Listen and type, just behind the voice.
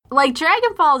like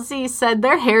Dragon Ball Z said,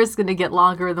 their hair is going to get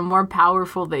longer the more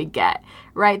powerful they get,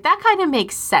 right? That kind of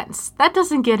makes sense. That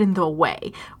doesn't get in the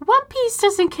way. One Piece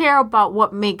doesn't care about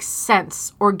what makes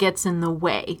sense or gets in the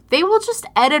way. They will just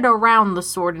edit around the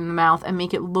sword in the mouth and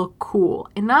make it look cool.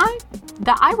 And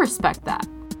I respect that.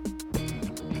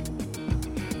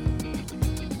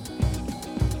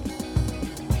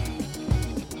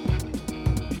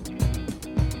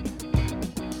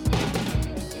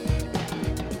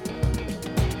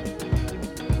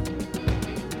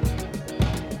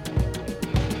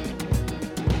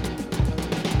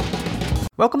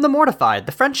 Welcome to Mortified,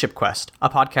 the Friendship Quest, a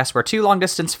podcast where two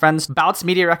long-distance friends bounce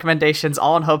media recommendations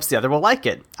all in hopes the other will like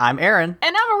it. I'm Aaron.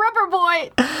 And I'm a rubber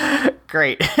boy!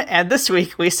 Great. And this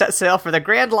week, we set sail for the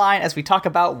Grand Line as we talk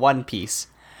about One Piece.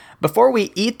 Before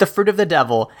we eat the fruit of the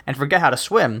devil and forget how to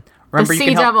swim, remember the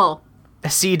sea devil. The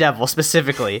Sea Devil,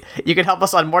 specifically. You can help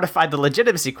us on Mortified the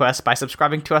Legitimacy Quest by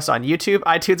subscribing to us on YouTube,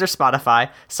 iTunes, or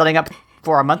Spotify, setting up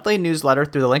for our monthly newsletter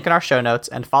through the link in our show notes,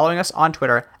 and following us on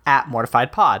Twitter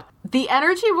 @MortifiedPod. The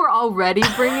energy we're already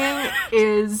bringing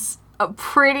is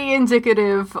pretty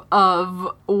indicative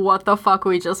of what the fuck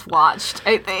we just watched,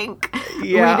 I think.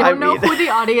 Yeah, we don't know who the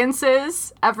audience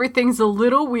is. Everything's a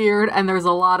little weird, and there's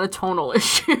a lot of tonal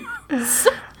issues.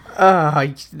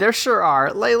 There sure are.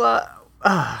 Layla,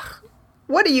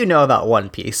 what do you know about One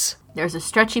Piece? There's a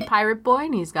stretchy pirate boy,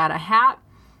 and he's got a hat.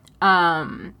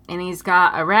 And he's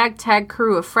got a ragtag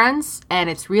crew of friends, and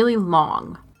it's really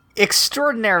long.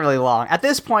 Extraordinarily long. At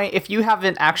this point, if you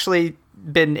haven't actually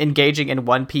been engaging in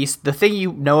One Piece, the thing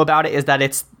you know about it is that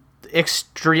it's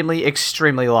extremely,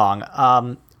 extremely long.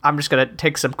 I'm just going to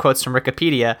take some quotes from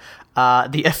Wikipedia.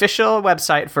 The official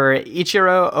website for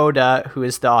Ichiro Oda, who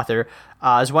is the author,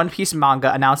 is One Piece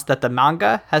Manga, announced that the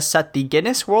manga has set the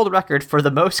Guinness World Record for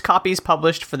the most copies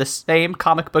published for the same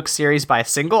comic book series by a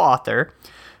single author,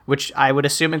 which I would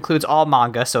assume includes all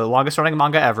manga, so the longest-running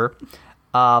manga ever.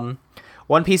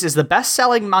 One Piece is the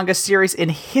best-selling manga series in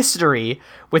history,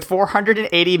 with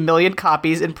 480 million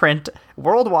copies in print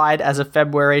worldwide as of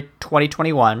February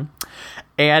 2021.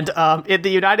 And in the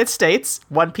United States,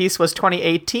 One Piece was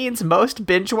 2018's most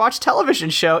binge-watched television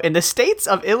show in the states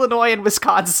of Illinois and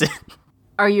Wisconsin.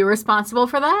 Are you responsible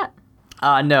for that?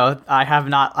 No, I have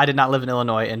not. I did not live in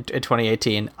Illinois in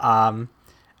 2018.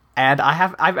 And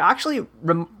I've actually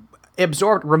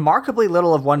absorbed remarkably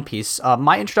little of One Piece.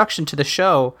 My introduction to the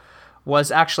show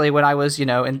was actually when I was, in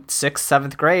 6th,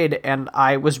 7th grade, and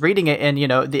I was reading it in,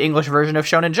 the English version of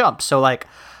Shonen Jump. So,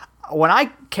 when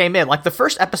I came in, the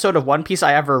first episode of One Piece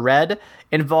I ever read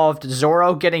involved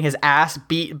Zoro getting his ass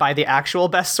beat by the actual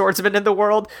best swordsman in the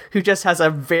world, who just has a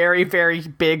very, very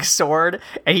big sword,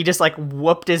 and he just,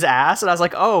 whooped his ass, and I was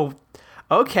like, oh,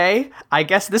 okay, I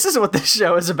guess this is what this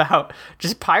show is about.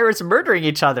 Just pirates murdering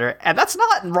each other. And that's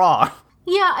not wrong.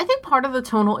 Yeah, I think part of the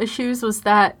tonal issues was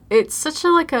that it's such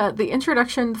the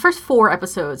introduction, the first 4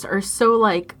 episodes are so,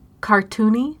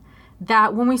 cartoony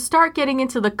that when we start getting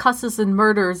into the cusses and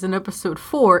murders in episode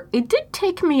 4, it did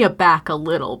take me aback a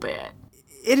little bit.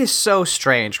 It is so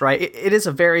strange, right? It is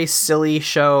a very silly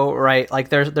show, right?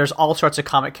 There's all sorts of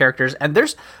comic characters, and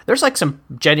there's some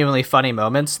genuinely funny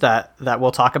moments that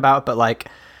we'll talk about, but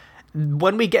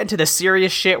when we get into the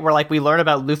serious shit where we learn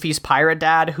about Luffy's pirate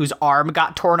dad whose arm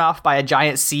got torn off by a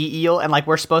giant sea eel, and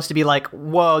we're supposed to be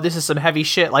whoa, this is some heavy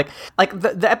shit.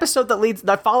 The episode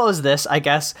that follows this, I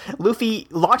guess, Luffy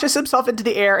launches himself into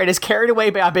the air and is carried away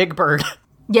by a big bird.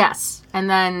 Yes, and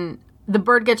then the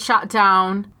bird gets shot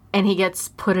down, and he gets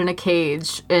put in a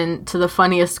cage, and to the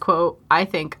funniest quote I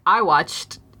think I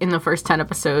watched in the first 10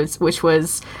 episodes, which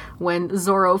was when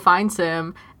Zoro finds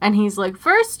him, and he's like,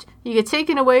 first, you get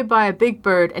taken away by a big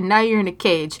bird, and now you're in a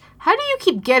cage. How do you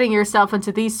keep getting yourself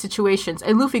into these situations?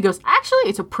 And Luffy goes, actually,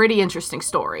 it's a pretty interesting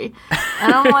story.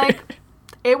 And I'm like,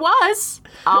 it was.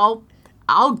 I'll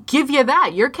give you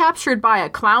that. You're captured by a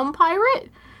clown pirate?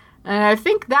 And I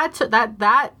think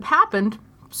that happened,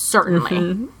 certainly.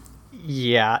 Mm-hmm.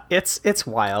 Yeah, it's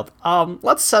wild.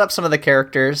 Let's set up some of the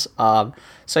characters.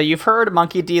 So you've heard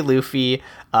Monkey D. Luffy.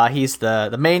 He's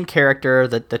the main character,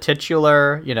 the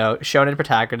titular, shonen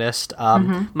protagonist.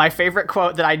 My favorite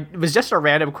quote was just a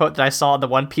random quote that I saw in the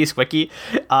One Piece wiki,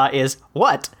 is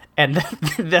 "What?" And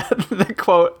the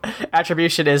quote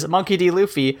attribution is Monkey D.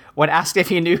 Luffy when asked if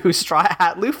he knew who Straw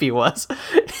Hat Luffy was.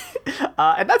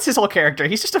 And that's his whole character.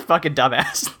 He's just a fucking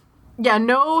dumbass. Yeah,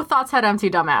 no thoughts had empty,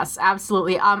 dumbass.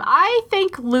 Absolutely. I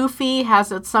think Luffy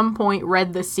has at some point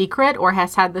read The Secret, or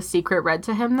has had The Secret read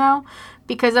to him, though,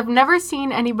 because I've never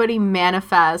seen anybody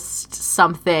manifest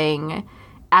something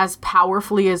as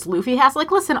powerfully as Luffy has.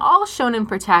 Listen, all shonen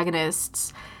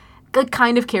protagonists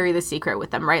kind of carry The Secret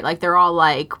with them, right? They're all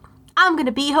I'm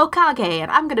gonna be Hokage,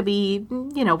 and I'm gonna be,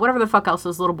 you know, whatever the fuck else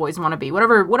those little boys want to be.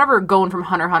 Whatever Gon from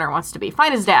Hunter x Hunter wants to be.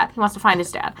 Find his dad. He wants to find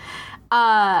his dad.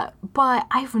 But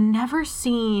I've never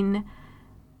seen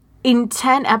in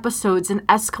 10 episodes an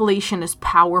escalation as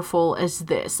powerful as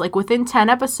this. Like, within 10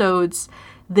 episodes,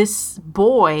 this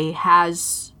boy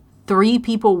has 3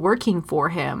 people working for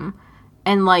him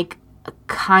and, like,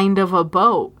 kind of a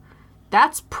boat.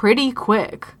 That's pretty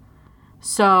quick.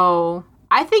 So,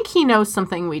 I think he knows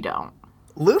something we don't.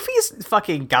 Luffy's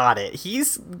fucking got it.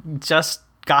 He's just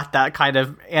got that kind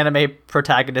of anime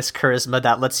protagonist charisma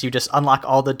that lets you just unlock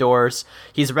all the doors.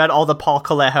 He's read all the Paul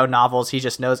Coelho novels. He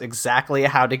just knows exactly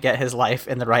how to get his life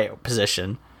in the right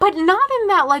position. But not in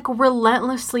that, like,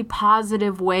 relentlessly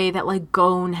positive way that, like,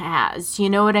 Gon has. You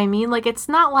know what I mean? Like, it's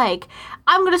not like,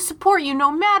 I'm going to support you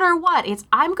no matter what. It's,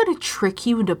 I'm going to trick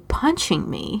you into punching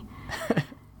me.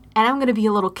 And I'm going to be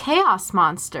a little chaos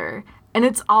monster. And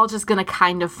it's all just going to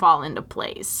kind of fall into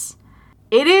place.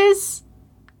 It is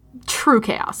true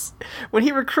chaos. When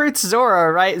he recruits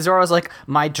Zoro, right? Zoro's like,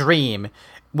 my dream.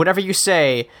 Whatever you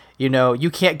say, you know, you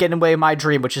can't get in the way of my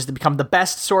dream, which is to become the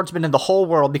best swordsman in the whole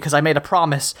world because I made a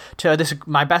promise to this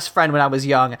my best friend when I was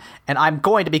young, and I'm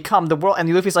going to become the world.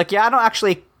 And Luffy's like, yeah, I don't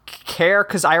actually care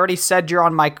because I already said you're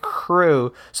on my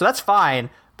crew, so that's fine.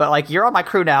 But, like, you're on my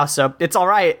crew now, so it's all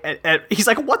right. And he's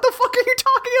like, what the fuck are you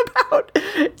talking about?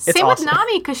 It's Same awesome. with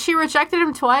Nami, because she rejected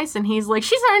him twice, and he's like,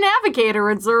 she's our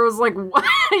navigator. And Zoro's like, what?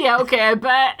 Yeah, okay, I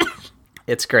bet.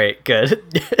 It's great. Good.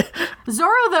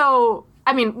 Zoro, though,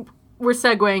 I mean, we're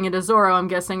segueing into Zoro, I'm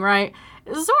guessing, right?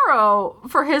 Zoro,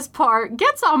 for his part,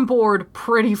 gets on board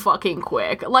pretty fucking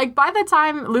quick. Like, by the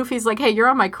time Luffy's like, hey, you're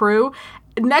on my crew,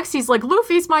 next he's like,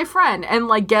 Luffy's my friend, and,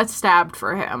 like, gets stabbed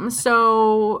for him.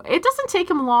 So it doesn't take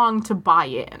him long to buy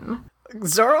in.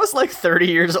 Zoro's like 30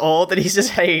 years old, and he's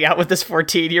just hanging out with this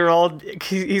 14-year-old.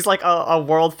 He's like a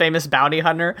world-famous bounty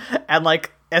hunter, and,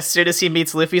 like, as soon as he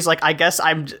meets Luffy, he's like, I guess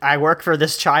I work for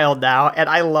this child now, and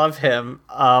I love him.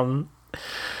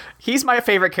 He's my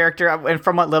favorite character, and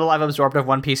from what little I've absorbed of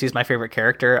One Piece, he's my favorite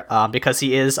character, because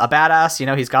he is a badass. You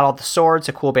know, he's got all the swords,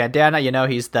 a cool bandana. You know,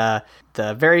 he's the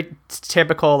very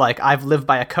typical, like, I've lived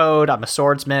by a code, I'm a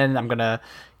swordsman, I'm gonna,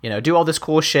 you know, do all this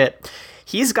cool shit.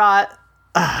 He's got,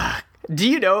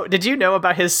 did you know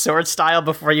about his sword style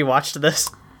before you watched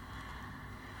this?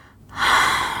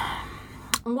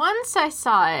 Once I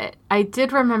saw it, I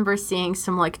did remember seeing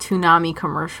some, like, Toonami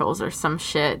commercials or some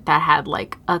shit that had,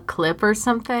 like, a clip or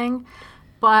something.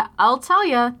 But I'll tell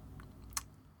you,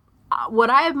 what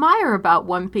I admire about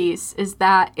One Piece is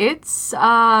that it's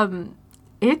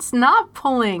not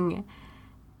pulling.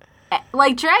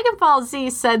 Like, Dragon Ball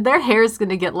Z said, their hair's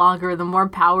gonna get longer the more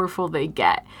powerful they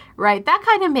get, right? That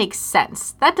kind of makes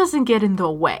sense. That doesn't get in the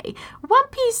way. One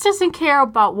Piece doesn't care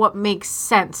about what makes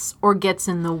sense or gets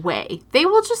in the way. They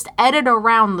will just edit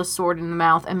around the sword in the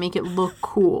mouth and make it look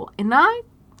cool. And I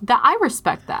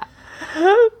respect that.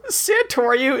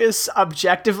 Santoryu is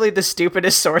objectively the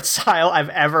stupidest sword style I've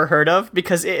ever heard of,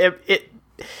 because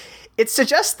it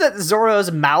suggests that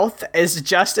Zoro's mouth is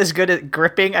just as good at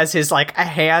gripping as his, like,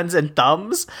 hands and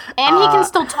thumbs. And he can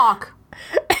still talk.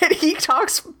 And he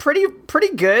talks pretty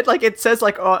good. Like, it says,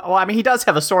 like, oh, well, I mean, he does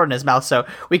have a sword in his mouth, so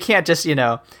we can't just, you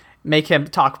know, make him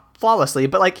talk flawlessly.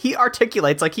 But, like, he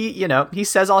articulates, like, he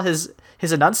says all his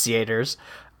enunciators.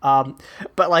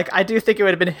 But, like, I do think it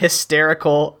would have been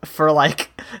hysterical for, like,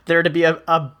 there to be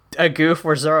a goof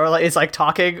where Zoro is, like,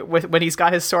 talking when he's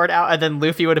got his sword out, and then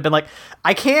Luffy would have been like,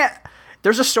 I can't,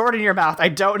 there's a sword in your mouth, I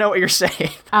don't know what you're saying.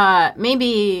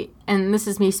 Maybe, and this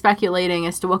is me speculating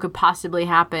as to what could possibly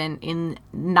happen in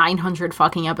 900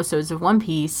 fucking episodes of One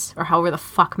Piece, or however the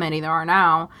fuck many there are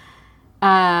now,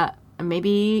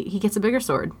 maybe he gets a bigger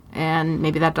sword, and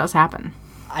maybe that does happen.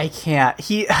 I can't,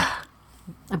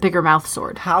 a bigger mouth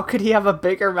sword. How could he have a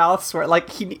bigger mouth sword? Like,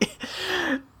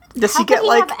 does he get,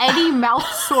 could he have any mouth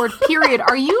sword, period?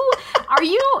 Are you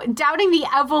doubting the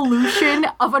evolution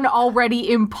of an already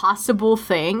impossible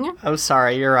thing? I'm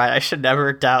sorry, you're right. I should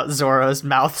never doubt Zoro's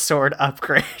mouth sword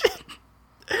upgrade.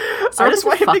 I just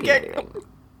want him to get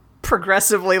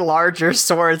progressively larger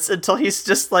swords until he's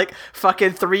just, like,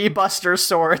 fucking 3 Buster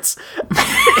swords.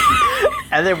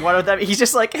 And then one of them, he's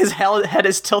just, like, his head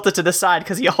is tilted to the side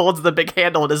because he holds the big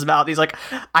handle in his mouth. He's like,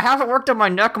 I haven't worked on my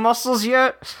neck muscles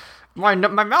yet. My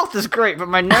mouth is great, but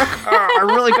my neck, I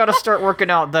really got to start working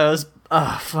out those.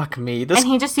 Fuck me. And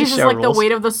he just uses, like, the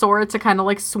weight of the sword to kind of,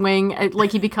 like, swing.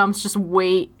 Like, he becomes just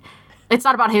weight. It's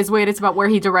not about his weight, it's about where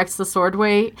he directs the sword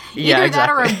weight. Either exactly. That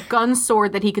or a gun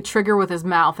sword that he could trigger with his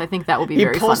mouth. I think that would be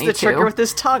very funny, too. He pulls the trigger with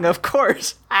his tongue, of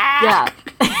course. Yeah.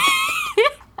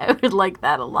 I would like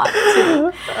that a lot,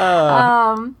 too.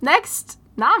 Next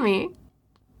Nami.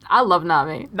 I love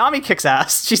Nami. Nami kicks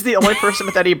ass. She's the only person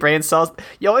with any brain cells.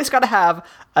 You always got to have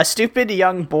a stupid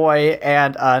young boy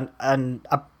and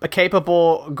a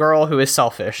capable girl who is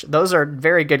selfish. Those are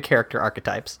very good character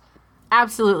archetypes.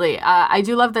 Absolutely. I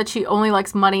do love that she only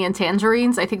likes money and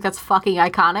tangerines. I think that's fucking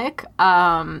iconic.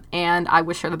 And I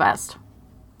wish her the best.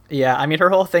 Yeah, I mean, her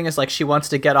whole thing is like she wants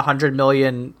to get $100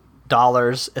 million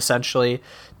essentially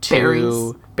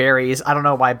to berries. I don't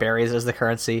know why berries is the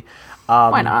currency.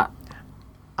 Why not?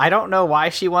 I don't know why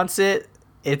she wants it.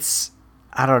 It's,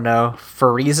 I don't know,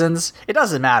 for reasons. It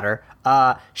doesn't matter.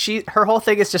 Her whole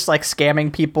thing is just like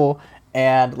scamming people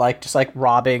and like just like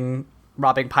robbing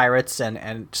pirates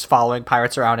and just following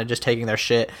pirates around and just taking their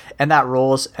shit. And that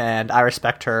rules, and I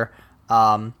respect her.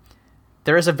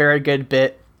 There is a very good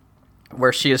bit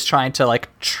where she is trying to like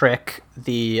trick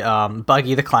the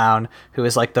Buggy the Clown, who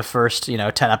is like the first 10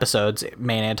 episodes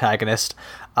main antagonist,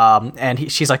 and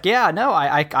she's like, yeah, no,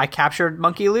 I captured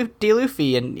Monkey D.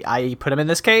 Luffy and I put him in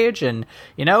this cage, and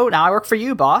now I work for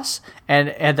you, boss.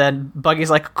 And then Buggy's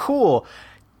like, cool,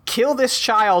 kill this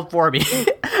child for me.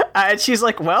 And she's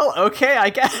like, well, okay, I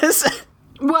guess.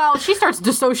 Well, she starts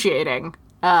dissociating,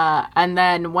 and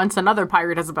then once another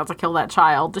pirate is about to kill that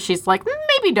child, she's like,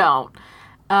 maybe don't.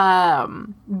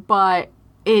 But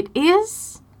it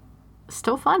is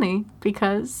still funny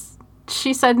because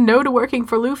she said no to working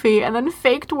for Luffy and then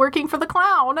faked working for the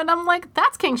clown. And I'm like,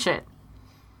 that's king shit.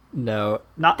 No,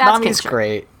 Nami's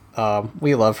great.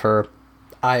 We love her.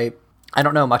 I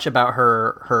don't know much about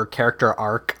her character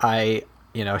arc.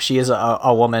 She is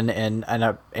a woman in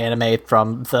an anime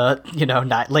from the,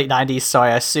 late 90s. So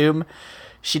I assume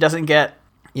she doesn't get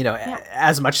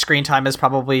as much screen time as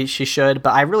probably she should, but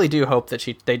I really do hope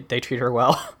that they treat her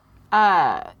well.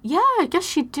 Yeah, I guess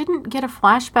she didn't get a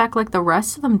flashback like the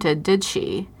rest of them did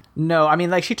she? No, I mean,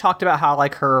 like, she talked about how,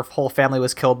 like, her whole family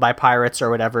was killed by pirates or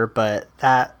whatever, but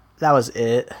that was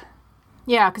it.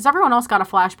 Yeah, because everyone else got a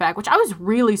flashback, which I was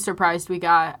really surprised we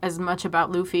got as much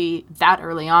about Luffy that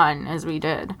early on as we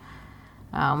did.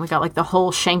 We got, like, the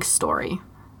whole Shanks story.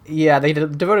 Yeah, they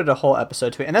devoted a whole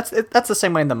episode to it, and that's the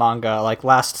same way in the manga. Like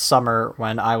last summer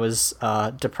when I was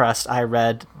depressed, I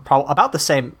read about the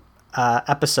same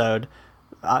episode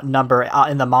number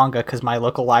in the manga because my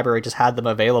local library just had them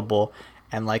available,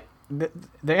 and like the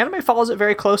anime follows it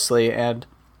very closely, and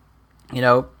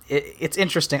it's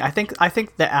interesting. I think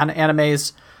the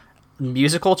anime's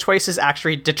musical choices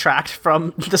actually detract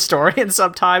from the story, and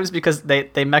sometimes because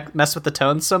they mess with the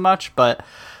tone so much, but.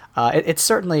 It's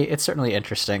certainly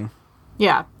interesting.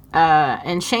 Yeah,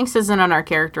 and Shanks isn't on our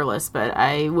character list, but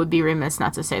I would be remiss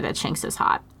not to say that Shanks is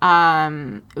hot.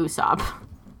 Usopp.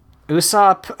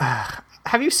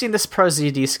 Have you seen this Pro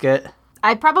ZD skit?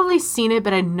 I'd probably seen it,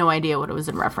 but I had no idea what it was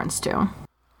in reference to.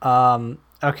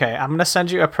 Okay, I'm gonna send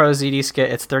you a Pro ZD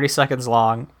skit. It's 30 seconds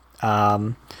long.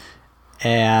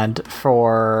 And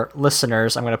for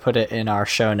listeners, I'm gonna put it in our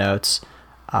show notes.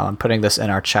 I'm putting this in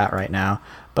our chat right now.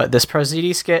 But this Pro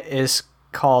ZD skit is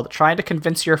called Trying to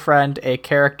Convince Your Friend a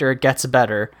Character Gets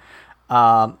Better.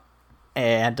 And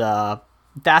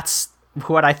that's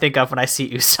what I think of when I see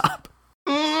Usopp.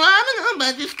 I don't know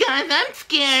about this guy. I'm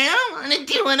scared. I don't want to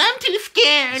do it. I'm too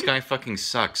scared. This guy fucking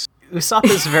sucks. Usopp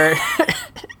is very...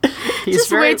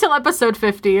 wait till episode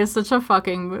 50 is such a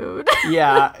fucking mood.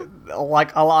 Yeah,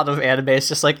 like a lot of anime, it's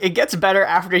just like, it gets better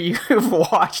after you've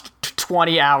watched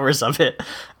 20 hours of it.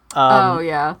 Oh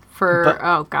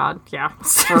god, yeah.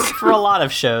 for a lot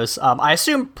of shows, I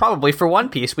assume probably for One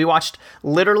Piece, we watched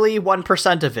literally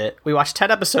 1% of it. We watched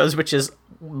 10 episodes, which is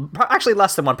actually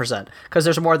less than 1%, because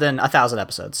there's more than 1,000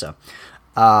 episodes, so.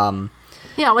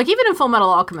 Yeah, like even in Full Metal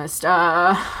Alchemist,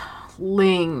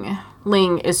 Ling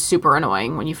is super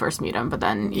annoying when you first meet him, but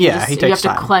then you have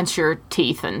to clench your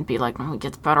teeth and be like, it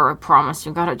gets better, I promise.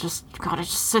 You gotta just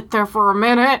sit there for a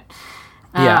minute.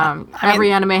 Yeah.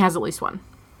 Every anime has at least one.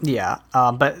 Yeah,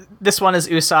 but this one is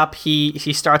Usopp.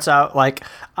 He starts out like,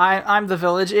 I'm the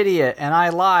village idiot, and I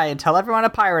lie and tell everyone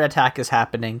a pirate attack is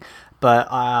happening, but,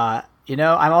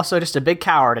 I'm also just a big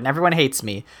coward, and everyone hates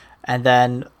me. And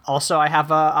then, also, I have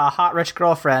a hot, rich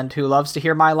girlfriend who loves to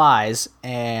hear my lies,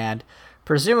 and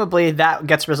presumably that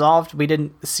gets resolved. We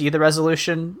didn't see the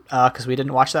resolution, because we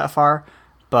didn't watch that far,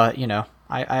 but,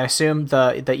 I assume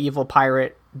the evil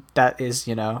pirate that is,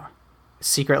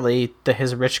 secretly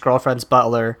his rich girlfriend's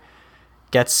butler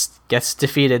gets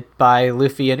defeated by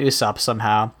Luffy and Usopp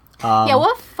somehow.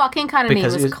 What fucking kind of name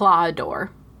is Clawdor?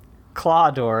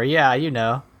 Clawdor,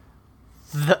 yeah,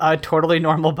 a totally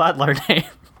normal butler name.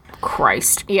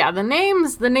 Christ. Yeah, the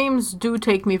names do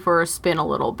take me for a spin a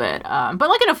little bit. But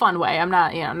like in a fun way. I'm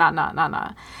not,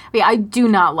 not. But yeah, I do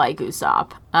not like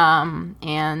Usopp.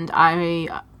 And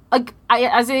I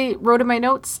as I wrote in my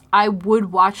notes, I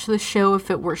would watch the show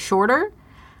if it were shorter.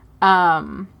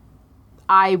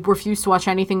 I refuse to watch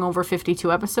anything over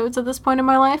 52 episodes at this point in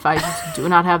my life. I just do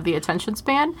not have the attention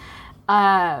span.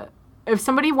 If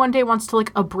somebody one day wants to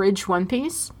like abridge One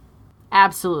Piece,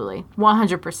 absolutely,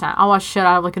 100%. I'll watch shit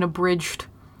out of like an abridged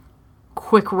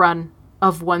quick run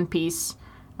of One Piece,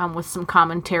 with some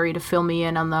commentary to fill me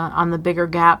in on the bigger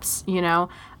gaps, But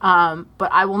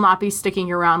I will not be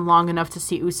sticking around long enough to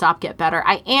see Usopp get better.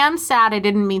 I am sad I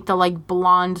didn't meet the like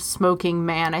blonde smoking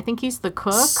man. I think he's the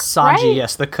cook. Sanji, right?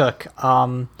 Yes, the cook.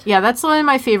 Yeah, that's one of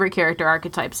my favorite character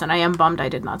archetypes, and I am bummed I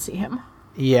did not see him.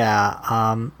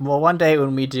 Yeah. Well, one day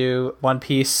when we do One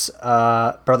Piece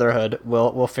Brotherhood,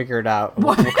 we'll figure it out.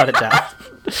 We'll cut it down.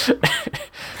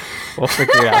 We'll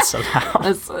figure it out somehow.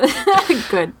 That's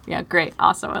good. Yeah, great.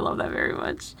 Awesome. I love that very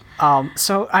much.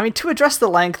 So, I mean, to address the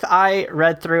length, I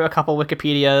read through a couple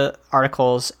Wikipedia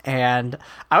articles, and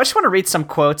I just want to read some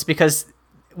quotes because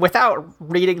without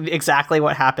reading exactly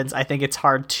what happens, I think it's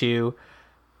hard to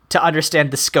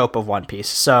understand the scope of One Piece.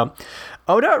 So,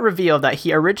 Oda revealed that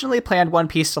he originally planned One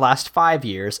Piece to last 5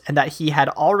 years and that he had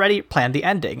already planned the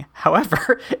ending.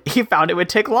 However, he found it would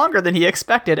take longer than he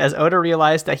expected as Oda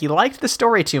realized that he liked the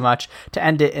story too much to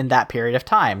end it in that period of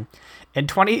time. In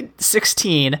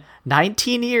 2016,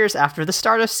 19 years after the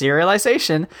start of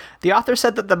serialization, the author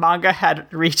said that the manga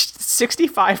had reached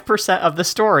 65% of the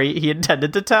story he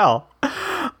intended to tell.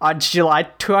 On July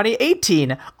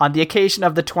 2018, on the occasion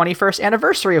of the 21st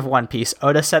anniversary of One Piece,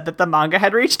 Oda said that the manga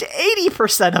had reached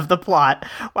 80% of the plot,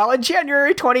 while in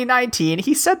January 2019,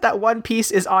 he said that One Piece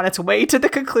is on its way to the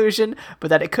conclusion, but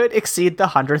that it could exceed the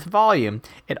 100th volume.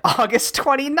 In August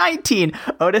 2019,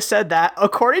 Oda said that,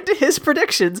 according to his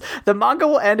predictions, the manga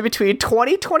will end between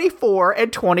 2024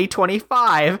 and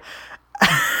 2025.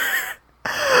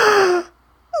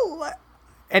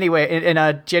 Anyway, in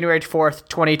January 4th,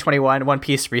 2021, One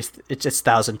Piece reached its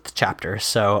 1,000th chapter.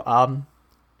 So,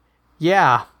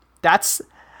 yeah, that's...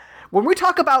 When we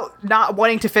talk about not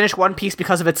wanting to finish One Piece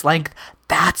because of its length,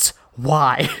 that's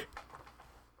why.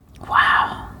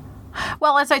 Wow.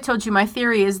 Well, as I told you, my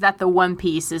theory is that the One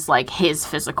Piece is like his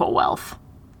physical wealth.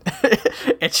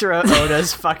 Ichiro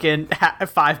Oda's fucking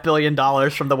 $5 billion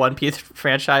from the One Piece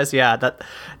franchise. Yeah, that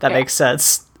makes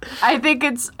sense. I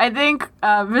think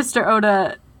Mr.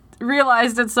 Oda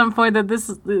realized at some point that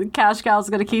the cash cow is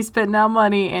going to keep spitting out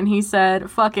money, and he said,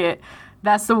 fuck it,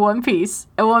 that's the One Piece,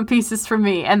 and One Piece is for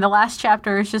me. And the last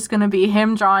chapter is just going to be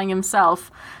him drawing himself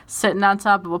sitting on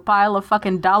top of a pile of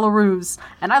fucking dollaroos,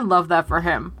 and I love that for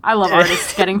him. I love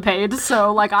artists getting paid,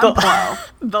 so like I'm pro.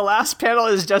 The last panel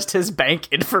is just his bank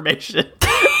information.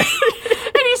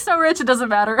 And he's so rich it doesn't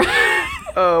matter.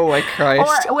 Oh my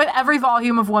Christ. Or with every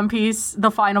volume of One Piece, the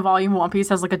final volume of One Piece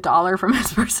has like $1 from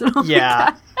his personal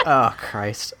account. Oh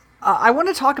Christ. I want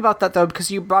to talk about that though, because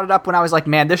you brought it up when I was like,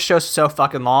 man, this show's so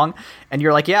fucking long. And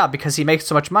you're like, yeah, because he makes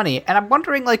so much money. And I'm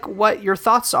wondering like what your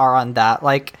thoughts are on that.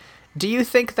 Like, do you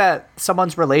think that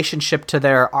someone's relationship to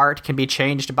their art can be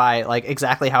changed by like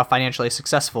exactly how financially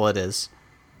successful it is?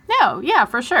 No, yeah,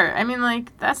 for sure. I mean,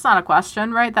 like, that's not a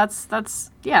question, right?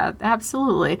 That's yeah,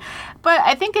 absolutely. But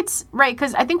I think it's, right,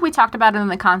 because I think we talked about it in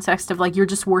the context of, like, you're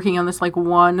just working on this, like,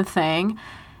 one thing.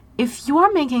 If you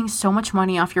are making so much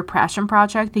money off your passion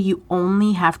project that you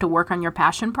only have to work on your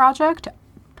passion project,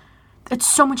 it's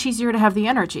so much easier to have the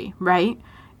energy, right?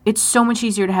 It's so much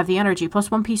easier to have the energy.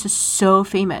 Plus, One Piece is so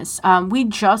famous. We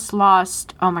just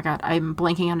lost, oh my god, I'm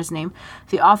blanking on his name,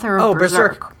 the author of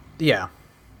Berserk. Yeah.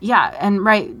 Yeah, and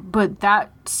right, but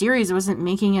that series wasn't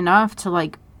making enough to,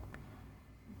 like,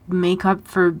 make up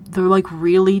for the, like,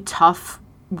 really tough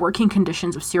working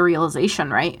conditions of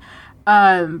serialization, right?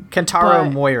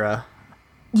 Kentaro Moira.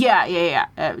 Yeah.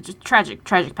 Just tragic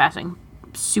passing.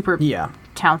 Super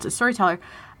talented storyteller.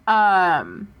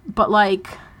 But, like,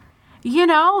 you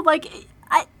know, like,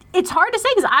 it's hard to say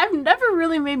because I've never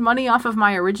really made money off of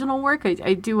my original work.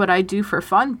 I do what I do for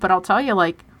fun, but I'll tell you,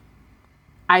 like,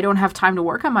 I don't have time to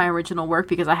work on my original work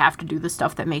because I have to do the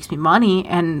stuff that makes me money.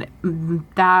 And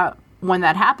that when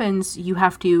that happens, you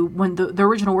have to, when the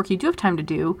original work you do have time to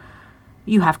do,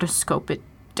 you have to scope it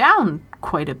down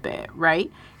quite a bit,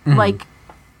 right? Mm-hmm. Like,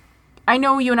 I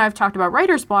know you and I have talked about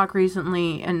writer's block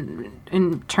recently, and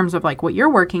in terms of like what you're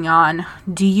working on,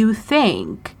 do you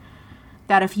think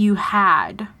that if you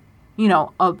had, you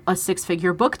know, a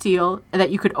 6-figure book deal that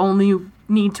you could only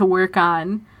need to work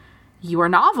on your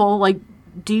novel, like,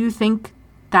 do you think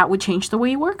that would change the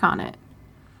way you work on it?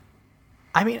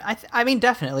 I mean,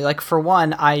 definitely. Like, for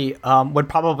one, I would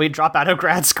probably drop out of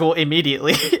grad school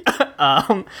immediately,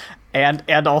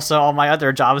 and also all my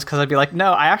other jobs, because I'd be like,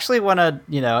 no, I actually want to,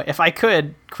 if I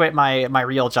could quit my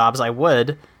real jobs, I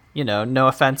would. No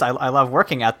offense, I love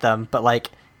working at them, but like,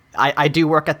 I do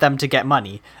work at them to get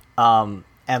money, and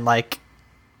like,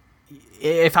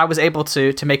 if I was able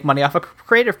to make money off a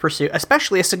creative pursuit,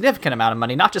 especially a significant amount of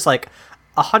money, not just like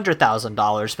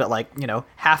 $100,000, but like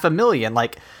 $500,000,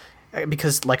 like.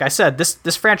 Because, like I said,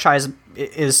 this franchise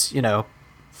is,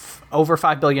 over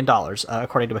 $5 billion,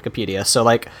 according to Wikipedia. So,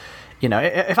 like,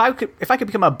 if I could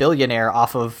become a billionaire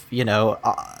off of,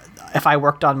 if I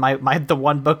worked on the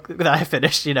one book that I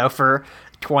finished, for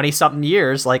 20-something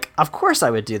years, like, of course I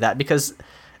would do that, because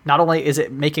not only is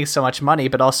it making so much money,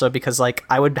 but also because, like,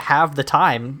 I would have the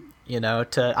time,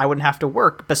 I wouldn't have to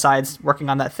work besides working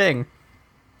on that thing.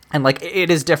 And, like, it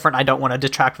is different. I don't want to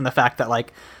detract from the fact that,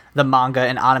 like, the manga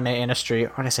and anime industry.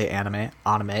 What did I say? Anime.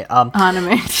 Anime.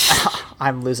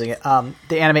 I'm losing it.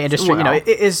 The anime industry, it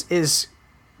is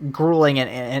grueling,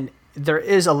 and there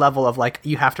is a level of like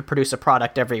you have to produce a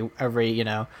product every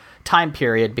time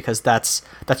period, because that's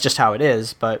just how it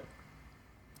is. But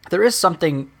there is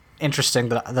something interesting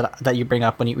that you bring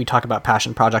up when we talk about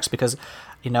passion projects, because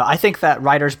I think that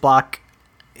writer's block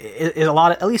is a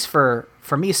lot, at least for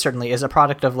me certainly, is a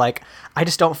product of like, I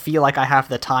just don't feel like I have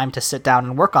the time to sit down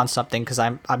and work on something, because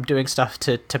I'm doing stuff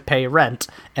to pay rent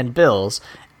and bills.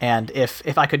 And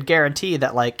if I could guarantee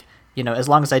that, like, as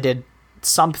long as I did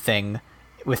something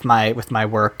with my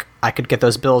work, I could get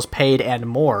those bills paid and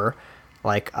more,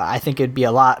 like, I think it'd be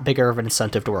a lot bigger of an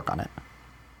incentive to work on it.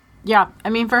 Yeah, I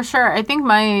mean, for sure. I think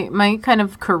my kind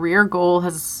of career goal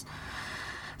has,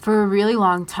 for a really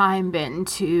long time, been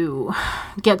to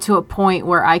get to a point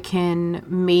where I can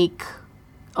make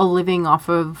a living off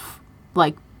of,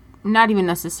 like, not even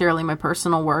necessarily my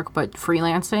personal work, but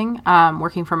freelancing,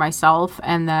 working for myself,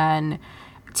 and then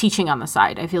teaching on the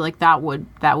side. I feel like that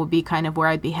would be kind of where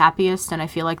I'd be happiest, and I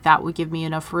feel like that would give me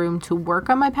enough room to work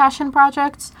on my passion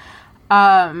projects.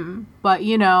 But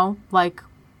like,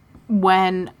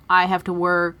 when I have to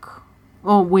work,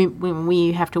 when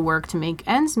we have to work to make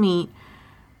ends meet,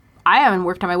 I haven't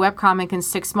worked on my webcomic in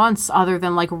 6 months, other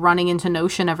than like running into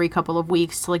Notion every couple of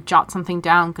weeks to like jot something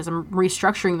down, because I'm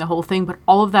restructuring the whole thing. But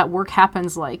all of that work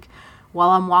happens like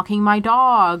while I'm walking my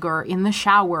dog or in the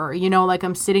shower, like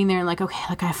I'm sitting there and like, okay,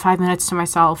 like I have 5 minutes to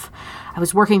myself. I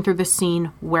was working through this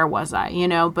scene. Where was I?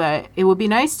 But it would be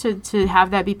nice to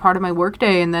have that be part of my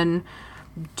workday, and then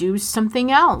do something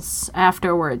else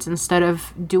afterwards, instead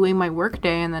of doing my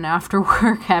workday and then after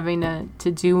work having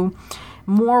to do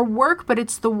more work. But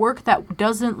it's the work that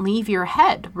doesn't leave your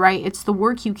head, right? It's the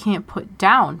work you can't put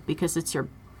down, because it's your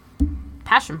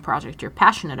passion project. You're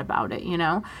passionate about it,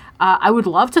 I would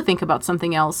love to think about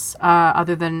something else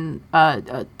other than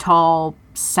a tall,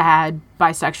 sad,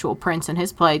 bisexual prince and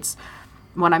his plates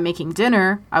when I'm making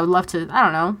dinner. I would love to, I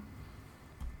don't know.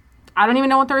 I don't even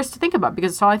know what there is to think about,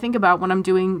 because it's all I think about when I'm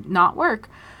doing not work.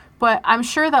 But I'm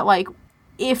sure that, like,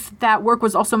 if that work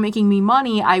was also making me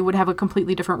money, I would have a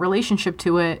completely different relationship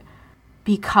to it,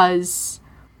 because,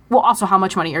 well, also how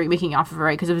much money are you making off of it,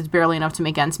 right? Because if it's barely enough to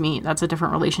make ends meet, that's a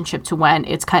different relationship to when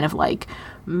it's kind of like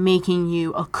making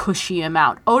you a cushy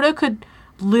amount. Oda could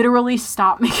literally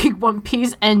stop making One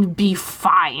Piece and be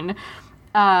fine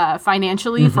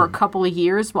financially for a couple of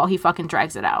years while he fucking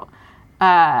drags it out.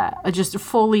 Just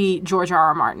fully George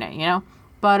R.R. Martin,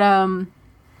 But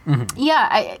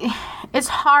yeah, it's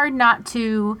hard not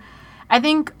to. I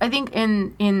think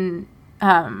in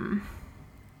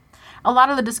a lot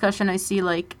of the discussion I see,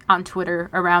 like, on Twitter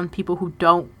around people who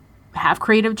don't have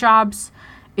creative jobs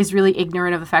is really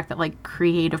ignorant of the fact that, like,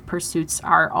 creative pursuits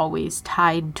are always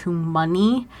tied to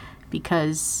money,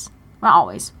 because, not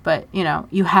always, but,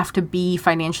 you have to be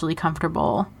financially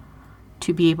comfortable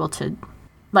to be able to,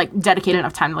 like, dedicate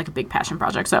enough time to, like, a big passion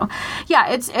project. So yeah,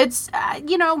 it's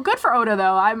good for Oda,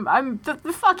 though. I'm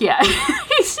fuck yeah.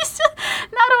 He's just,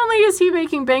 not only is he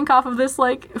making bank off of this,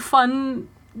 like, fun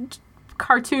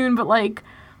cartoon, but, like,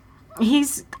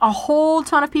 he's, a whole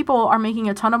ton of people are making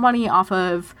a ton of money off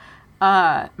of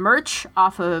merch,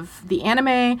 off of the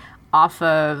anime, off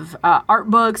of art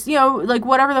books, like,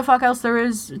 whatever the fuck else there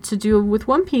is to do with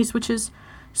One Piece, which is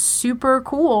super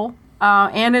cool.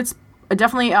 And it's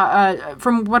definitely,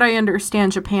 from what I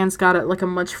understand, Japan's got a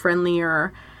much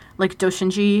friendlier, like,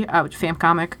 doshinji, fan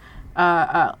comic,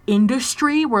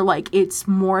 industry, where, like, it's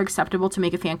more acceptable to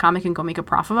make a fan comic and go make a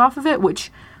profit off of it,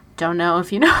 which don't know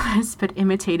if you know this, but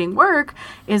imitating work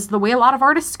is the way a lot of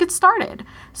artists get started.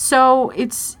 So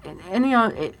it's, and you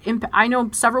know, I know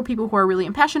several people who are really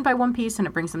impassioned by One Piece and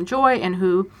it brings them joy, and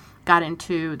who got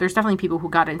into, there's definitely people who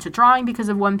got into drawing because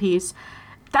of One Piece.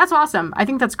 That's awesome. I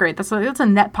think that's great. That's a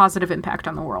net positive impact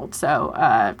on the world. So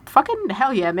fucking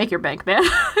hell yeah, make your bank, man.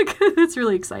 It's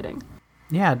really exciting.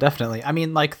 Yeah, definitely. I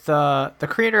mean, like the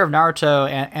creator of Naruto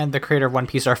and the creator of One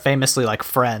Piece are famously like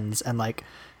friends, and like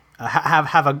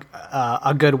have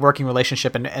a good working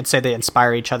relationship, and say they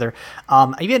inspire each other.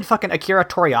 Even fucking Akira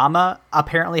Toriyama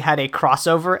apparently had a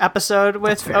crossover episode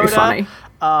with Oda, funny.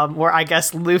 Where I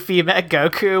guess Luffy met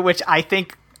Goku, which I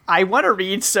think I want to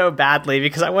read so badly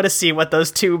because I want to see what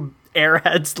those two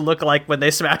airheads look like when they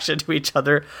smash into each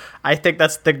other. I think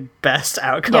that's the best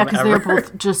outcome ever. Yeah, because they're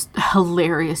both just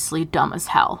hilariously dumb as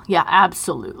hell. Yeah,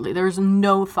 absolutely. There's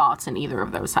no thoughts in either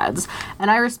of those heads. And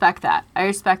I respect that. I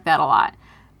respect that a lot.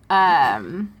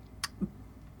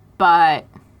 But,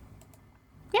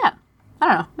 yeah, I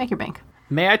don't know. Make your bank.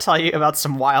 May I tell you about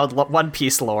some wild One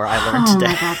Piece lore I learned today? Oh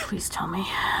my god, please tell me.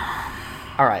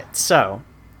 All right, so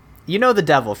you know the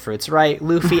devil fruits, right?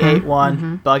 Luffy ate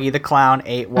one, Buggy the Clown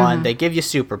ate one. They give you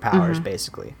superpowers,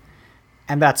 basically.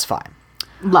 And that's fine.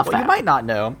 Love What that. you might not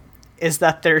know is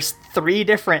that there's 3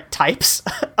 different types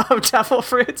of devil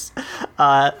fruits,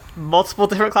 multiple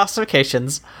different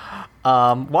classifications.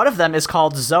 One of them is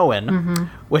called Zoan,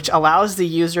 which allows the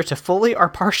user to fully or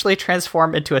partially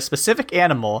transform into a specific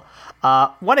animal.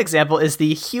 One example is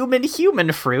the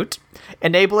human fruit,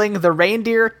 enabling the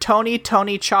reindeer Tony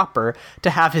Chopper to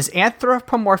have his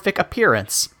anthropomorphic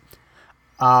appearance.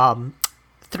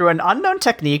 Through an unknown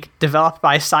technique developed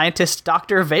by scientist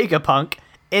Dr. Vegapunk,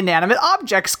 inanimate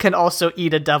objects can also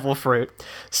eat a devil fruit,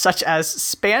 such as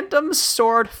Spandam's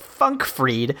sword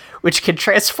Funkfried, which can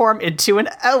transform into an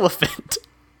elephant.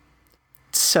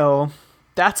 So,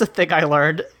 that's a thing I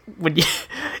learned. When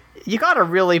you gotta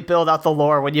really build out the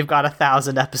lore when you've got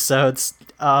 1,000 episodes.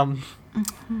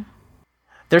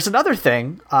 There's another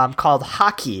thing called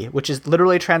Haki, which is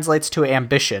literally translates to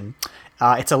ambition.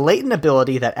 It's a latent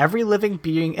ability that every living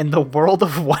being in the world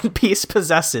of One Piece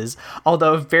possesses,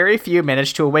 although very few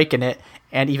manage to awaken it,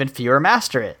 and even fewer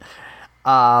master it.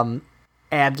 And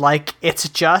like it's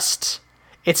just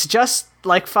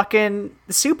like fucking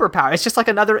superpower. It's just like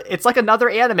another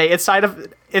anime inside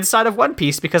of One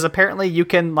Piece, because apparently you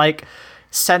can like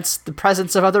sense the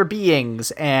presence of other beings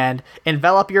and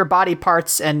envelop your body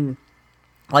parts and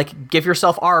like give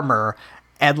yourself armor,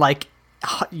 and like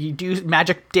you do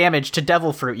magic damage to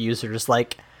devil fruit users.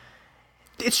 Like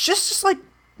it's just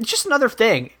another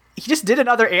thing. He just did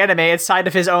another anime inside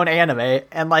of his own anime,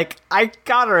 and like I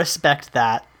gotta respect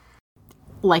that.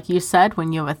 Like you said,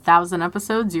 when you have 1,000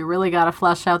 episodes, you really gotta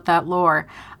flesh out that lore.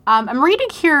 I'm reading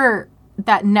here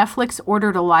that Netflix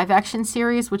ordered a live-action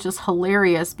series, which is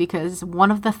hilarious, because one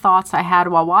of the thoughts I had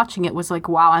while watching it was like,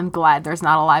 wow, I'm glad there's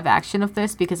not a live-action of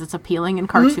this, because it's appealing in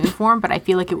cartoon form, but I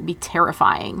feel like it would be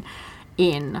terrifying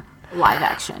in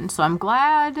live-action. So I'm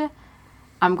glad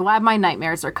my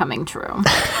nightmares are coming true.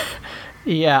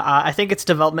 Yeah, I think its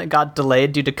development got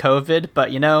delayed due to COVID, but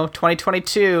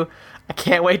 2022... I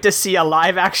can't wait to see a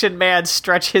live-action man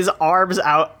stretch his arms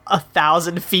out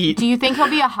 1,000 feet. Do you think he'll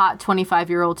be a hot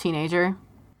 25-year-old teenager?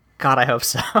 God, I hope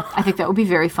so. I think that would be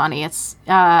very funny. It's,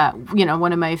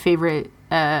 one of my favorite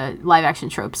live-action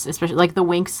tropes, especially like the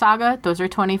Winx saga. Those are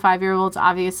 25-year-olds,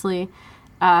 obviously.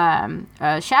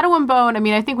 Shadow and Bone, I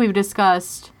mean, I think we've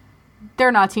discussed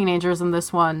they're not teenagers in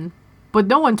this one, but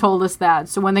no one told us that.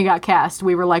 So when they got cast,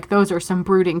 we were like, those are some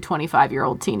brooding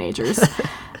 25-year-old teenagers.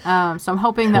 So I'm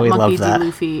hoping that Monkey D.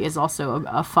 Luffy is also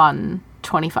a fun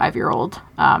 25-year-old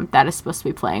that is supposed to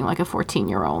be playing like a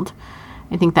 14-year-old.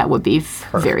 I think that would be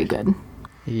very good.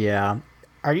 Yeah.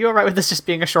 Are you all right with this just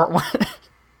being a short one?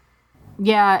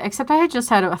 Yeah, except I had just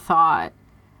had a thought.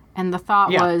 And the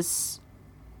thought was,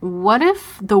 what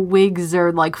if the wigs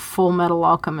are like Full Metal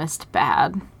Alchemist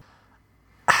bad?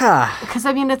 Because,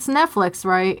 I mean, it's Netflix,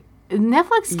 right?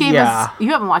 Netflix gave us...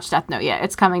 You haven't watched Death Note yet.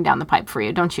 It's coming down the pipe for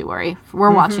you. Don't you worry.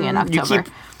 We're watching it in October. You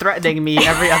keep threatening me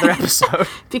every other episode.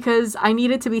 Because I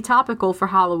need it to be topical for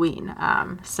Halloween.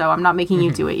 So I'm not making you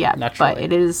do it yet. Naturally. But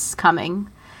it is coming.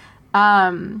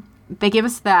 They gave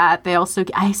us that. They also...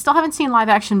 I still haven't seen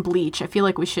live-action Bleach. I feel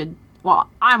like we should... Well,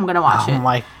 I'm going to watch it. Oh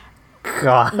my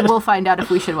God. We'll find out if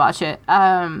we should watch it.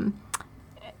 But,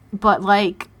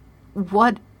 like,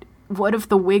 what if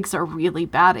the wigs are really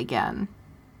bad again?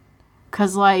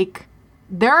 Because, like,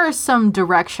 there are some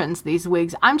directions these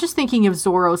wigs... I'm just thinking of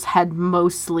Zoro's head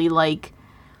mostly, like...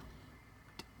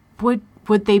 Would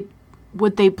they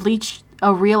bleach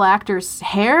a real actor's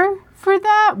hair for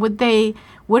that? Would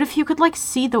What if you could like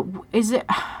see is it?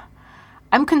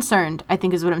 I'm concerned, I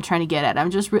think is what I'm trying to get at.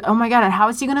 I'm just, oh my God, and how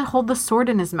is he going to hold the sword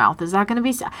in his mouth? Is that going to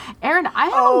be, Aaron, I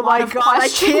have a lot of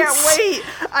questions.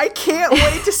 I can't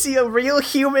wait to see a real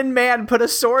human man put a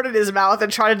sword in his mouth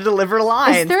and try to deliver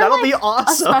lines. Is there, That'll be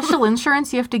awesome. A special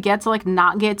insurance you have to get to like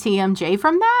not get TMJ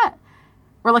from that?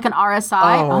 Or like an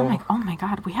RSI? Oh my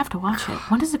God, we have to watch it.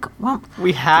 When does it go? Well,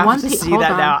 we have to see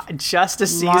that now just to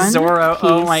see Zorro.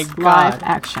 Oh my God. Live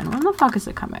action. When the fuck is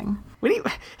it coming?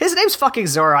 His name's fucking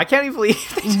Zorro. I can't even believe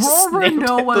they just named it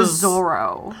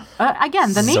Zorro.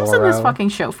 Again, the names in this fucking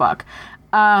show fuck.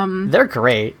 They're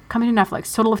great. Coming to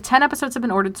Netflix. Total of 10 episodes have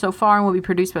been ordered so far and will be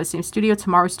produced by the same studio,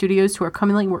 Tomorrow Studios, who are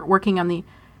currently working on the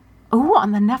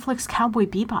Netflix Cowboy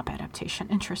Bebop adaptation.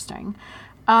 Interesting.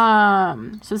 So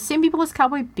the same people as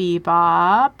Cowboy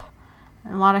Bebop.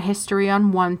 A lot of history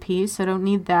on One Piece. I don't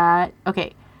need that.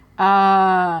 Okay.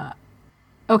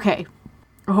 Okay.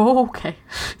 Oh, okay.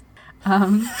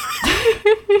 Boise,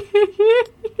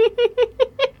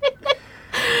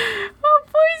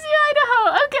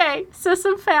 Idaho. Okay, so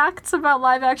some facts about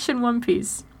live action One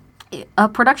Piece.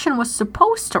 Production was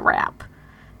supposed to wrap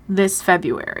this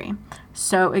February,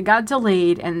 so it got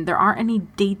delayed, and there aren't any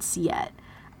dates yet.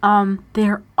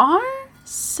 There are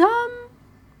some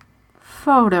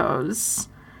photos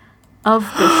of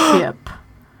the ship,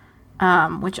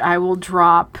 which I will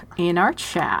drop in our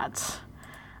chat.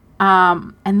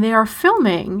 And they are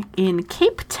filming in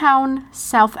Cape Town,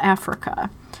 South Africa,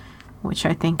 which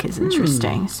I think is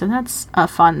interesting. So that's a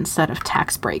fun set of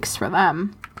tax breaks for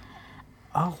them.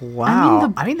 Oh,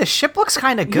 wow. I mean, the ship looks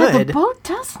kind of good. Yeah, the boat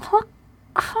does look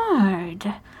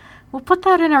good. We'll put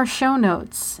that in our show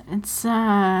notes. It's,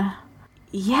 I'm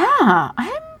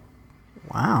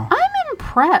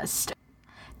impressed.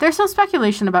 There's some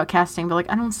speculation about casting, but,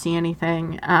 I don't see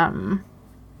anything.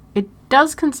 It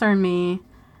does concern me.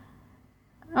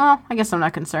 Well, I guess I'm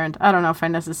not concerned. I don't know if I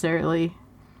necessarily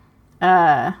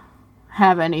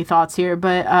have any thoughts here,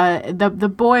 but the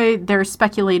boy they're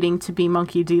speculating to be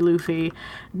Monkey D. Luffy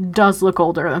does look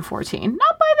older than 14.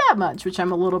 Not by that much, which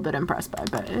I'm a little bit impressed by,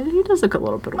 but he does look a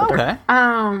little bit older. Okay.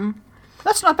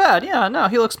 That's not bad. Yeah, no,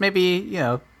 he looks maybe,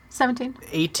 17.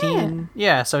 18.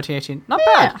 Yeah, 17, 18. Not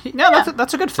bad. Yeah,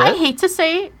 that's a good fit. I hate to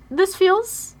say this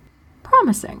feels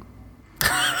promising.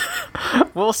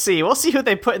 We'll see. We'll see who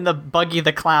they put in the Buggy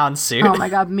the Clown suit. Oh my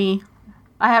God, me.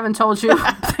 I haven't told you.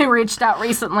 They reached out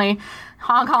recently.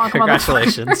 Honk, honk,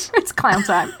 congratulations. It's clown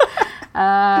time.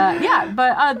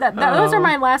 Those are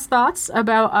my last thoughts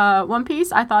about One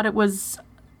Piece. I thought it was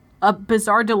a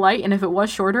bizarre delight, and if it was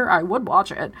shorter, I would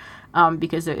watch it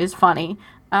because it is funny.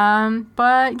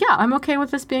 But yeah, I'm okay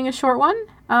with this being a short one.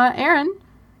 Aaron,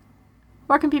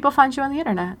 where can people find you on the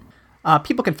internet?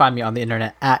 People can find me on the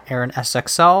internet at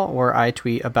AaronSXL, where I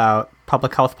tweet about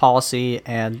public health policy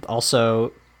and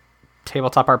also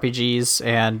tabletop RPGs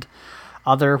and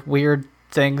other weird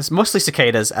things. Mostly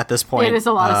cicadas at this point. It is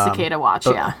a lot of cicada watch,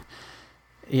 yeah.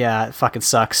 Yeah, it fucking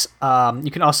sucks.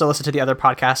 You can also listen to the other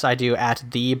podcast I do at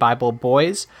The Bible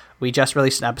Boys. We just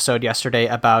released an episode yesterday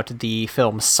about the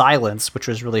film Silence, which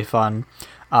was really fun.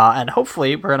 And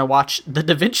hopefully we're going to watch The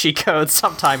Da Vinci Code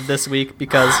sometime this week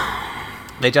because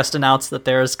they just announced that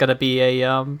there's going to be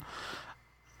a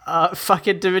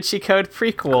fucking Da Vinci Code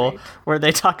prequel where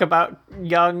they talk about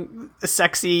young,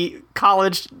 sexy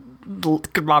college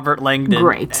Robert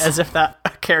Langdon as if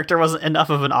that character wasn't enough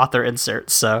of an author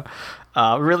insert. So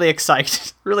really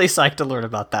psyched to learn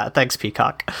about that. Thanks,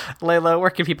 Peacock. Layla, where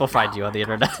can people find you on the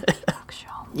internet?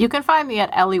 You can find me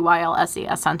at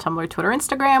LEYLSES on Tumblr, Twitter,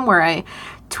 Instagram, where I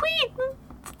tweet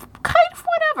kind of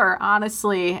whatever,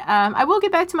 honestly. I will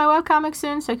get back to my webcomic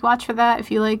soon, so you can watch for that if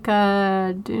you like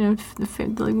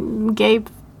gay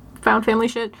found family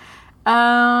shit.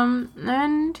 And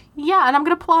I'm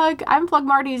gonna plug, I haven't plugged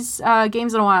Marty's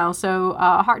games in a while, so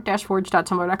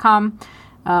heart-forge.tumblr.com,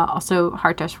 also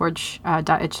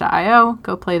heart-forge.itch.io.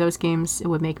 Go play those games. It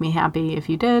would make me happy if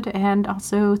you did, and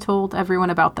also told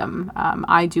everyone about them.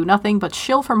 I do nothing but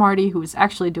shill for Marty, who's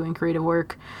actually doing creative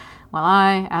work, while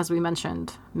I, as we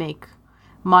mentioned, make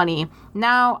money.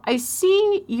 Now, I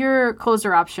see your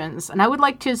closer options, and I would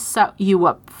like to set you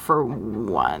up for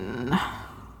one.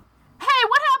 Hey,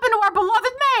 what happened to our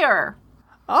beloved mayor?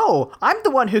 Oh, I'm the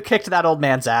one who kicked that old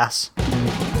man's ass.